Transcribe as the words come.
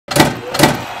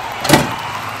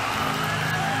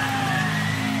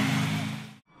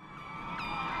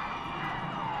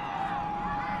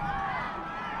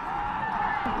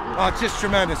It's just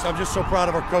tremendous. I'm just so proud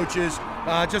of our coaches.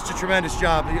 Just a tremendous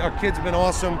job. Our kids have been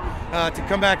awesome. To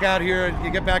come back out here and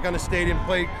you get back on the stadium,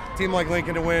 play a team like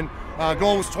Lincoln to win.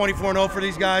 Goal was 24-0 for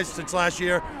these guys since last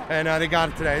year, and they got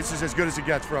it today. This is as good as it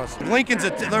gets for us. Lincoln's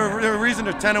they're a reason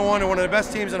they're 10-1. They're one of the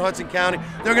best teams in Hudson County.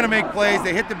 They're going to make plays.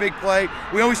 They hit the big play.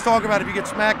 We always talk about if you get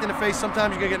smacked in the face,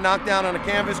 sometimes you're going to get knocked down on the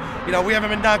canvas. You know, we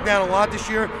haven't been knocked down a lot this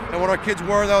year, and when our kids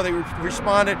were, though, they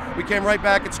responded. We came right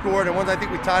back and scored, and once I think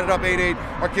we tied it up 8-8,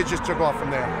 our kids just took off from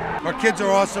there. Our kids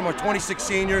are awesome. Our 26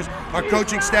 seniors, our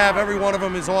coaching staff, every one of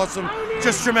them is awesome.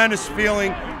 Just tremendous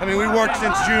feeling. I mean, we worked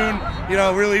since June, you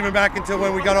know, really even back until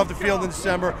when we got off the field in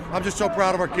December. I'm just so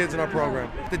proud of our kids and our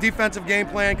program. The defensive game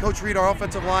plan, Coach Reed, our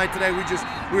offensive line today, we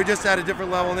were just at a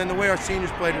different level, and then the way our seniors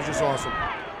played was just awesome.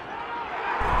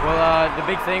 Well, the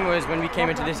big thing was when we came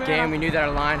into this game, we knew that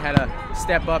our line had to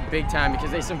step up big time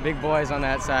because there's some big boys on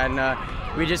that side, and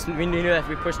we knew that if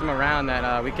we pushed them around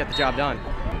that we'd get the job done.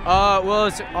 Well,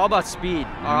 it's all about speed.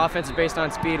 Our offense is based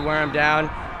on speed, wear them down,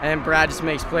 and Brad just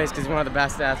makes plays because he's one of the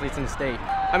best athletes in the state.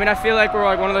 I mean, I feel like we're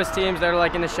like one of those teams that are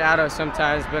like in the shadows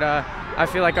sometimes, but I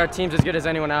feel like our team's as good as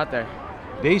anyone out there.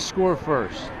 They score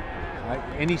first.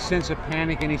 Any sense of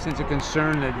panic, any sense of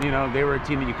concern that, you know, they were a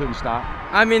team that you couldn't stop?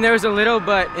 I mean, there was a little,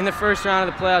 but in the first round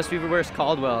of the playoffs, we versed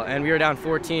Caldwell, and we were down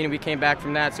 14, and we came back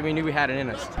from that, so we knew we had it in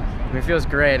us. I mean, it feels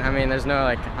great. I mean, there's no,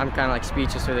 like, I'm kind of like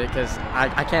speechless with it because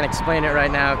I can't explain it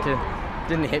right now because it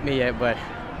didn't hit me yet, but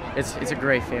it's a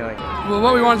great feeling. Well,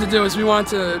 what we wanted to do is we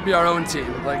wanted to be our own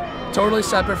team, like totally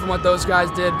separate from what those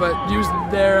guys did, but use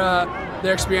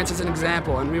their experience as an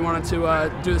example, and we wanted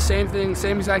to do the same thing,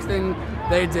 same exact thing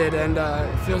they did, and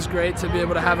it feels great to be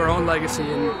able to have our own legacy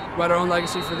and write our own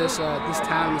legacy for this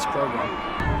town, this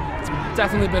program. It's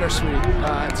definitely bittersweet.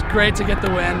 It's great to get the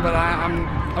win, but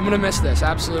I'm gonna miss this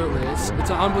absolutely. It's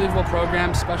an unbelievable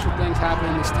program. Special things happen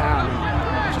in this town.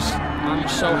 And I'm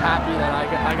just so happy that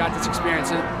I got this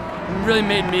experience. It really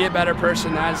made me a better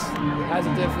person, as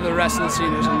it did for the rest of the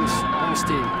seniors on this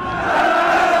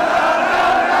team.